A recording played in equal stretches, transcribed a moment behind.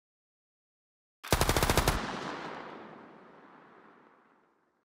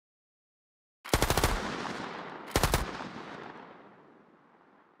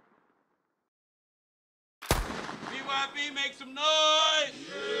NYB, make some noise.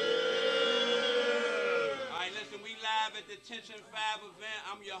 All right, listen, we live at the Tension 5 event.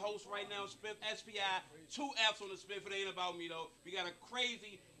 I'm your host right now, Spiff, SPI. 2 F's on the Spiff. It ain't about me, though. We got a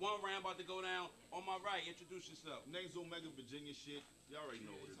crazy one round about to go down. On my right, introduce yourself. Name's Omega Virginia shit. Y'all already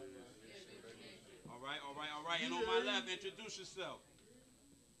know what it is. All right. And on my left, introduce yourself.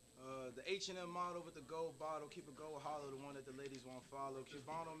 The H&M model with the gold bottle, keep it gold hollow, the one that the ladies won't follow.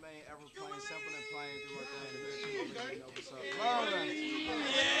 Cubano main, ever plain, simple and plain, do my thing. You know what's up. Yeah!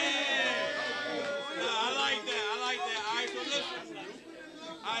 Nah, I like that. All right, so listen.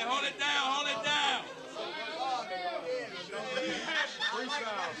 All right, hold it down.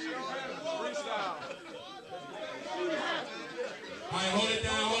 Freestyle. All right, hold it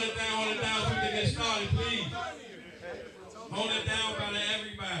down so we can get started, please. Hold it down, brother,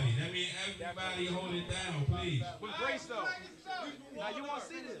 everybody. That means everybody hold it down, please. With grace, though. Now, you want to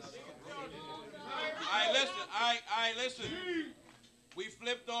see this. All right, listen. We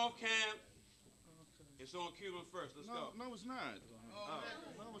flipped off cam. It's on Quban first. Let's go. No, it's not.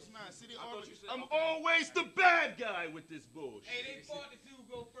 No, it's not. See, I'm always the bad guy with this bullshit. Hey, they fought to see who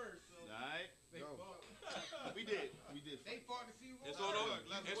go first. So. All right? We did. They fought to see who It's go on,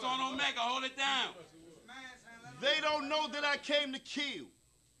 first. it's on Omega. Hold it down. They don't know that I came to kill.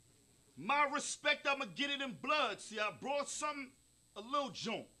 My respect, I'ma get it in blood. See, I brought something, a little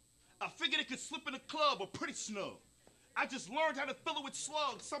junk. I figured it could slip in the club or pretty snug. I just learned how to fill it with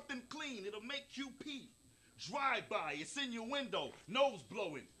slugs, something clean. It'll make you pee. Drive by, it's in your window, nose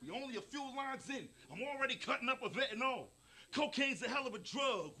blowing. We only a few lines in. I'm already cutting up a vet and all. Cocaine's a hell of a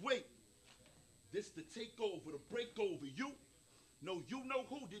drug. Wait, this the takeover, the breakover. You? No, you know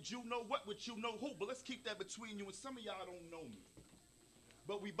who? Did you know what? Would you know who? But let's keep that between you, and some of y'all don't know me.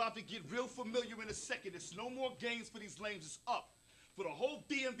 But we about to get real familiar in a second. It's no more games for these lames. It's up. For the whole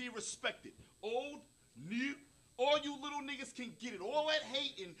DMV respected. Old, new, all you little niggas can get it. All that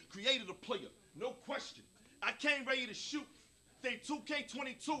hating created a player. No question. I came ready to shoot. Think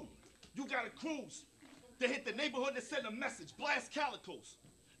 2K22. You got a cruise. They hit the neighborhood and send a message. Blast calicos.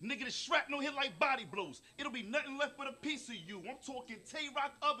 Nigga, the shrapnel hit like body blows. It'll be nothing left but a piece of you. I'm talking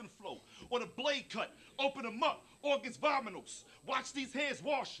Tay-Rock oven flow or the blade cut. Open them up, organs vominos. Watch these hands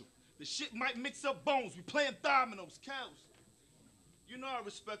wash them. The shit might mix up bones. We playing dominoes, cows. You know I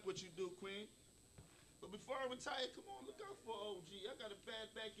respect what you do, Queen. But before I retire, come on, look out for OG. I got a bad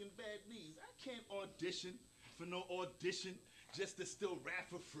back and bad knees. I can't audition for no audition just to still rap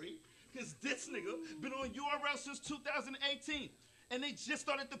for free. Cause this nigga been on URL since 2018. And they just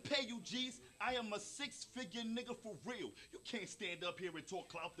started to pay you, G's. I am a 6-figure nigga for real. You can't stand up here and talk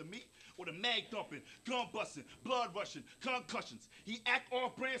clout to me. Or the mag dumping, gun busting, blood rushing, concussions. He act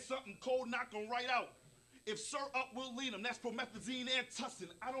off brand something cold, knock him right out. If Sir Up will lead him, that's promethazine and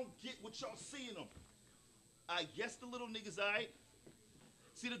tussin. I don't get what y'all seeing them. I guess the little niggas, alright?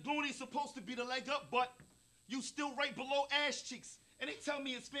 See, the Goonies supposed to be the leg up, but you still right below ass cheeks. And they tell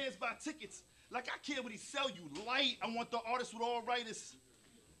me his fans buy tickets. Like, I care what he sell you. Light, I want the artist with all writers.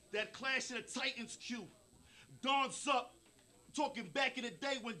 That Clash of the Titans cue. Dawn's up. Talking back in the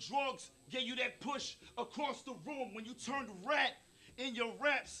day when drugs gave you that push across the room. When you turned rat in your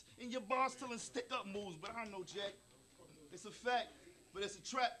raps, in your bars telling stick-up moves. But I don't know, Jack. It's a fact, but it's a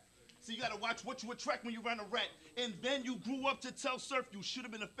trap. So you gotta watch what you attract when you run a rat. And then you grew up to tell Surf you should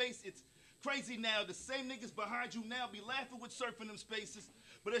have been a face. It's crazy now. The same niggas behind you now be laughing with Surf in them spaces.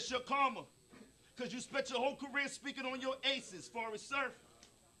 But it's your karma. Cause you spent your whole career speaking on your aces. Far as Surf,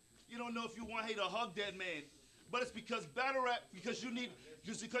 you don't know if you want hate to hug that man. But it's because battle rap, because you need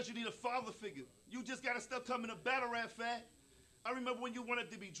a father figure. You just gotta stop coming to battle rap, fat. I remember when you wanted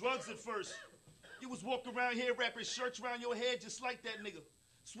to be drugs at first. You was walking around here rapping shirts around your head just like that nigga.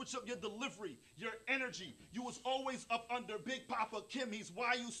 Switch up your delivery, your energy. You was always up under Big Papa Kimmy's.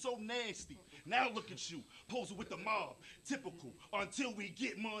 Why you so nasty? Now look at you, posing with the mob. Typical, until we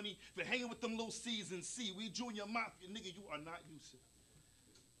get money for hanging with them little C's and C. We junior mafia, nigga, you are not used to.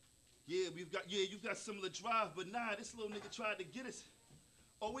 Yeah, you've got similar drive, but nah, this little nigga tried to get us.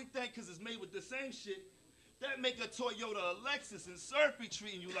 Oh, we think cause it's made with the same shit. That make a Toyota Alexis and Surf be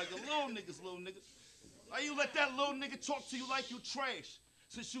treating you like a little nigga. Why you let that little nigga talk to you like you trash?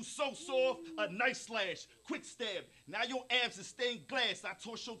 Since you so soft, a nice slash, quick stab. Now your abs is stained glass. I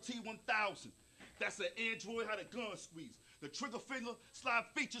torch your T1000. That's an Android, how the gun squeeze. The trigger finger, slide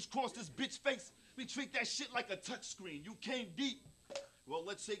features cross this bitch face. We treat that shit like a touch screen. You came deep. Well,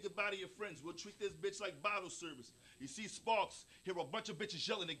 let's say goodbye to your friends. We'll treat this bitch like bottle service. You see sparks, hear a bunch of bitches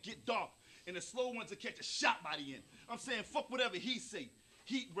yelling, it get dark. And the slow ones will catch a shot by the end. I'm saying fuck whatever he say.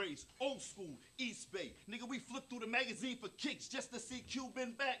 Heat rays, old school, East Bay. Nigga, we flipped through the magazine for kicks just to see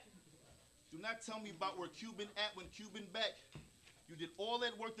Quban back. Do not tell me about where Quban at when Quban back. You did all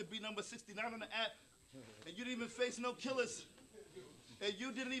that work to be number 69 on the app, and you didn't even face no killers. And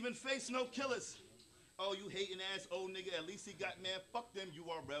you didn't even face no killers. Oh, you hating ass old nigga, at least he got man. Fuck them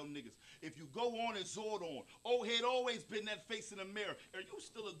URL niggas. If you go on and Zord on, old head always been that face in the mirror. Are you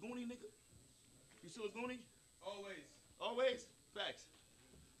still a goonie nigga? You still a goonie? Always. Always? Facts.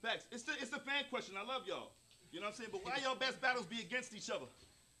 Facts. It's the fan question. I love y'all. You know what I'm saying? But why y'all best battles be against each other?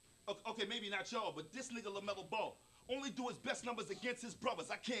 Okay, maybe not y'all, but this nigga LaMelo Ball only do his best numbers against his brothers.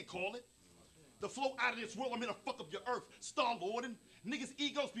 I can't call it. The flow out of this world, I'm here to fuck up your earth. Star-Lordin'. Niggas'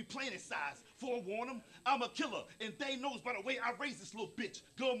 egos be playing his size. Forewarn them, I'm a killer, and they knows by the way I raise this little bitch.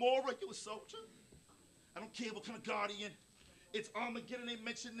 Gomorrah, you a soldier? I don't care what kind of guardian. It's Armageddon, they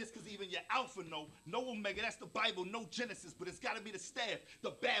mention this because even your Alpha no Omega, that's the Bible, no Genesis, but it's got to be the staff,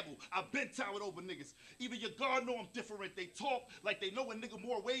 the Babel. I've been towered over niggas. Even your guard know I'm different. They talk like they know a nigga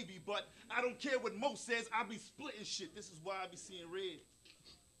more wavy, but I don't care what Mo says, I be splitting shit. This is why I be seeing red.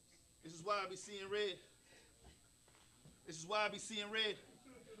 This is why I be seeing red. This is why I be seeing red.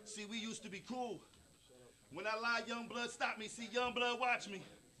 See, we used to be cool. When I lie, young blood stop me. See, young blood watch me.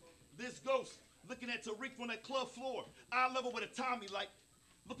 This ghost looking at Tariq from that club floor. Eye level with a Tommy like,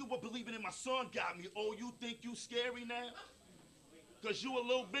 look at what believing in my son got me. Oh, you think you scary now? Cause you a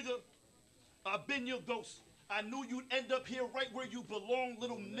little bigger. I've been your ghost. I knew you'd end up here right where you belong,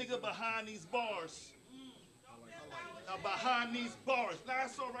 little nigga behind these bars. Behind these bars. Nah,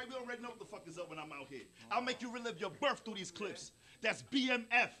 that's all right. We already know what the fuck is up when I'm out here. I'll make you relive your birth through these clips. That's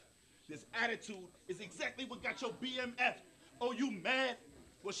BMF. This attitude is exactly what got your BMF. Oh, you mad?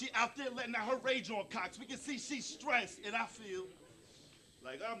 Well, she out there letting out her rage on Cox. We can see she's stressed, and I feel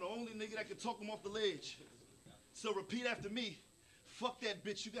like I'm the only nigga that can talk him off the ledge. So repeat after me. Fuck that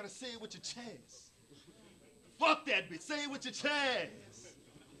bitch. You gotta say it with your chest. Fuck that bitch. Say it with your chest.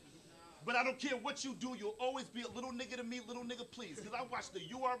 But I don't care what you do, you'll always be a little nigga to me, little nigga please. Cause I watch the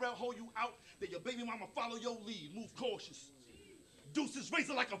URL hold you out, that your baby mama follow your lead, move cautious. Deuces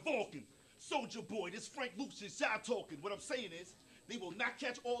razor like a Vulcan. Soldier boy, this Frank Lucius, y'all talking. What I'm saying is, they will not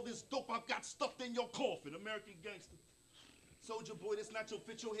catch all this dope I've got stuffed in your coffin, American gangster. Soldier boy, that's not your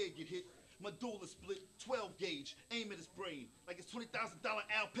fit, your head get hit. Medulla split, 12 gauge, aim at his brain, like it's $20,000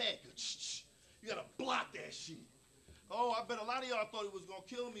 alpaca. You gotta block that shit. Oh, I bet a lot of y'all thought he was gonna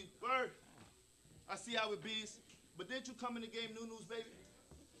kill me. Word. I see how it be. But didn't you come in the game, new news, baby?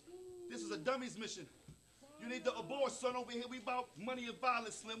 This is a dummies mission. You need to abort, son. Over here, we about money and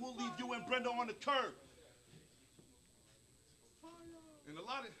violence, Slim. We'll leave you and Brenda on the curb.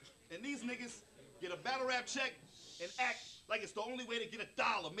 And these niggas get a battle rap check and act like it's the only way to get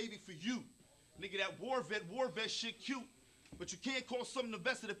 $1, maybe for you. Nigga, that war vet shit cute. But you can't call something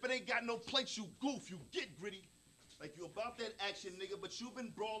invested if it ain't got no plates, you goof. You get gritty. Like you about that action, nigga, but you've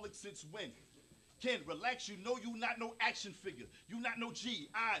been brawling since when? Ken, relax, you know you not no action figure. You not no G,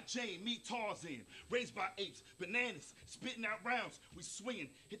 I, Jane, me, Tarzan. Raised by apes, bananas, spitting out rounds. We swinging,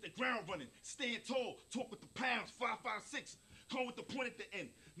 hit the ground running, staying tall, talk with the pounds, 5.56. Come with the point at the end.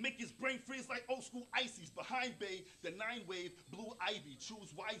 Make his brain freeze like old school ices. Behind Bay, the 9-wave, blue ivy.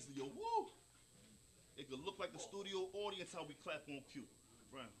 Choose wisely, yo, woo. It could look like the studio audience how we clap on cue.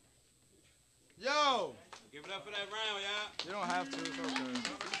 Round. Yo! Give it up for that round, y'all. You don't have to, it's okay.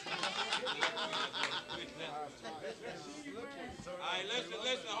 All right,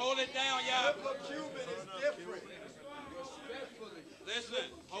 listen, hold it down, y'all. Cuban is different. Listen,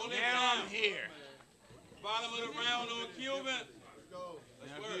 hold it Now down. I'm here. Bottom of the round on Cuban. Go.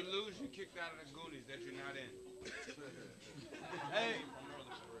 Let's Now, work. if you lose, you're kicked out of the Goonies that you're not in. Hey,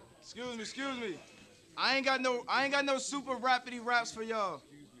 excuse me. I ain't got no super rapidy raps for y'all.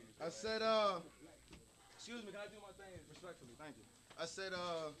 I said, excuse me, can I do my thing respectfully? Thank you. I said,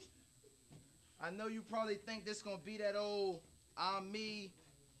 I know you probably think this gonna be that old I'm me,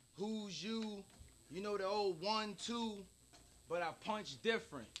 who's you, you know, the old 1-2, but I punch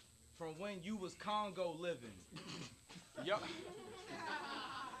different from when you was Congo living. Yo.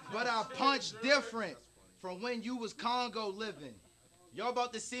 But I punch different from when you was Congo living. Y'all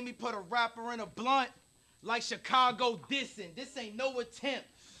about to see me put a rapper in a blunt like Chicago dissing. This ain't no attempt.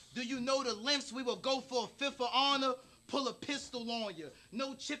 Do you know the lengths we will go for a 5th of honor? Pull a pistol on you.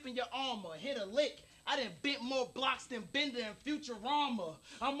 No chip in your armor. Hit a lick. I done bent more blocks than Bender and Futurama.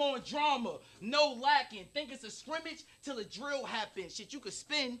 I'm on drama. No lacking. Think it's a scrimmage till a drill happens. Shit, you could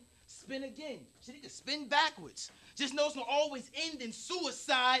spin again. Shit, you could spin backwards. Just know it's gonna always end in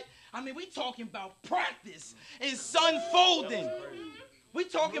suicide. I mean, we talking about practice and sun folding. We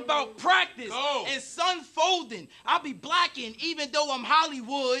talking about practice and sun folding. I be blacking even though I'm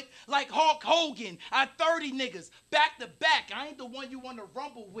Hollywood like Hulk Hogan. I 30 niggas back to back. I ain't the one you want to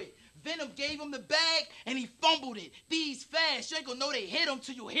rumble with. Venom gave him the bag, and he fumbled it. These fast, you ain't gonna know they hit him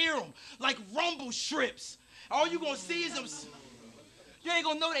till you hear him, like rumble strips. All you gonna see is them. You ain't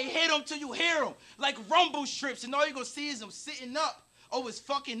gonna know they hit him till you hear him, like rumble strips, and all you gonna see is him sitting up. Oh, it's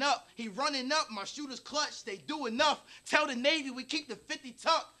fucking up. He running up. My shooters clutch. They do enough. Tell the Navy we keep the 50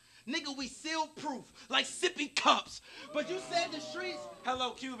 tucked. Nigga, we seal proof, like sippy cups. But you said the streets.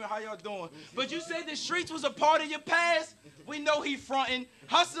 Hello, Quban, how y'all doing? But you said the streets was a part of your past. We know he frontin',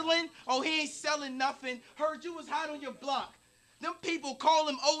 hustling. Oh, he ain't selling nothing. Heard you was hot on your block. Them people call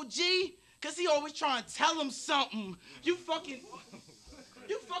him OG, cause he always trying to tell them something. You fucking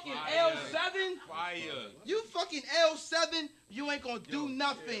L7. Fire. You fucking L7. You ain't gonna do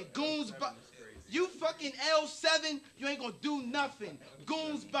nothing. Goons. You fucking L7, you ain't gonna do nothing.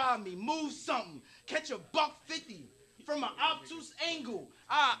 Goons by me, move something. Catch a $150 from an obtuse angle.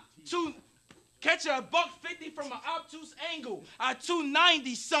 Catch a $150 from an obtuse angle.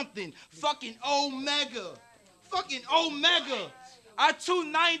 290 something. Fucking Omega. Fucking Omega.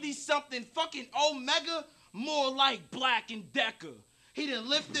 290 something. Fucking Omega. More like Black and Decker. He done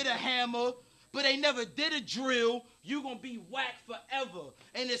lifted a hammer, but they never did a drill. You gonna be whack forever.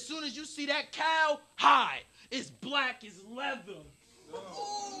 And as soon as you see that cow, hide. It's black as leather.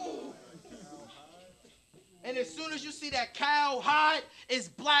 Ooh. And as soon as you see that cow hide, it's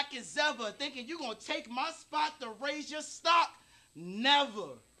black as ever. Thinking you gonna take my spot to raise your stock?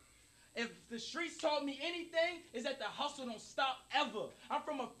 Never. If the streets taught me anything, is that the hustle don't stop ever. I'm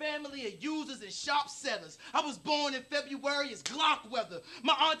from a family of users and shop sellers. I was born in February, it's Glock weather.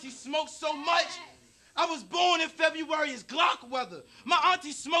 My auntie smoked so much. I was born in February, it's Glock weather. My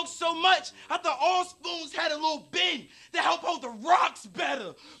auntie smoked so much, I thought all spoons had a little bend to help hold the rocks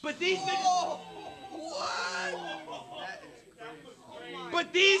better. But these niggas... What?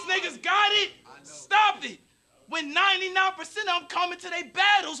 But these niggas got it. Stop it. When 99% of them coming to their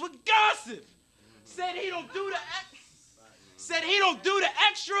battles with gossip. Said he don't do the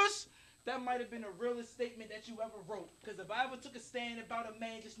extras. That might have been the realest statement that you ever wrote. Because if I ever took a stand about a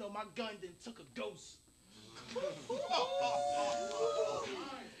man, just know my gun then took a ghost.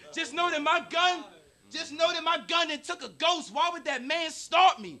 Just know that my gun then took a ghost. Why would that man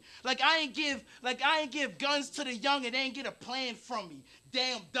start me? Like I ain't give guns to the young and they ain't get a plan from me.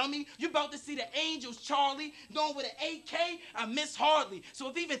 Damn dummy, you about to see the angels, Charlie. Going with an AK, I miss hardly. So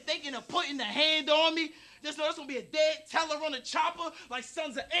if even thinking of putting a hand on me, just know that's gonna be a dead teller on a chopper like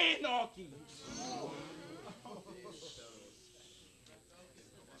Sons of Anarchy.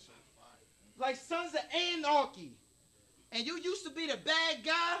 Like Sons of Anarchy. And you used to be the bad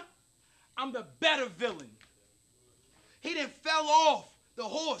guy, I'm the better villain. He done fell off the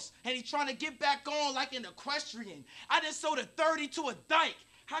horse and he trying to get back on like an equestrian. I just sold a 30 to a dyke.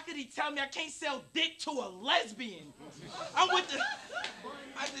 How could he tell me I can't sell dick to a lesbian? I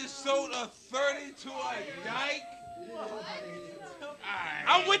just sold a 30 to a dyke.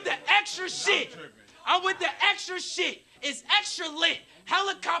 I'm with the extra shit. I'm with the extra shit. It's extra lit.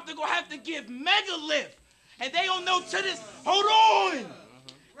 Helicopter gonna have to give mega lift. And they don't know to this. Hold on.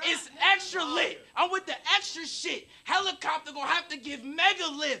 It's extra lit. I'm with the extra shit. Helicopter gonna have to give mega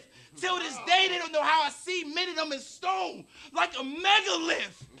lift. Till this day, they don't know how I cemented them in stone. Like a mega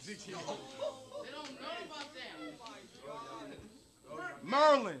lift. They don't know about that.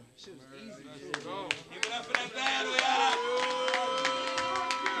 Merlin. Give it up for that battle, y'all.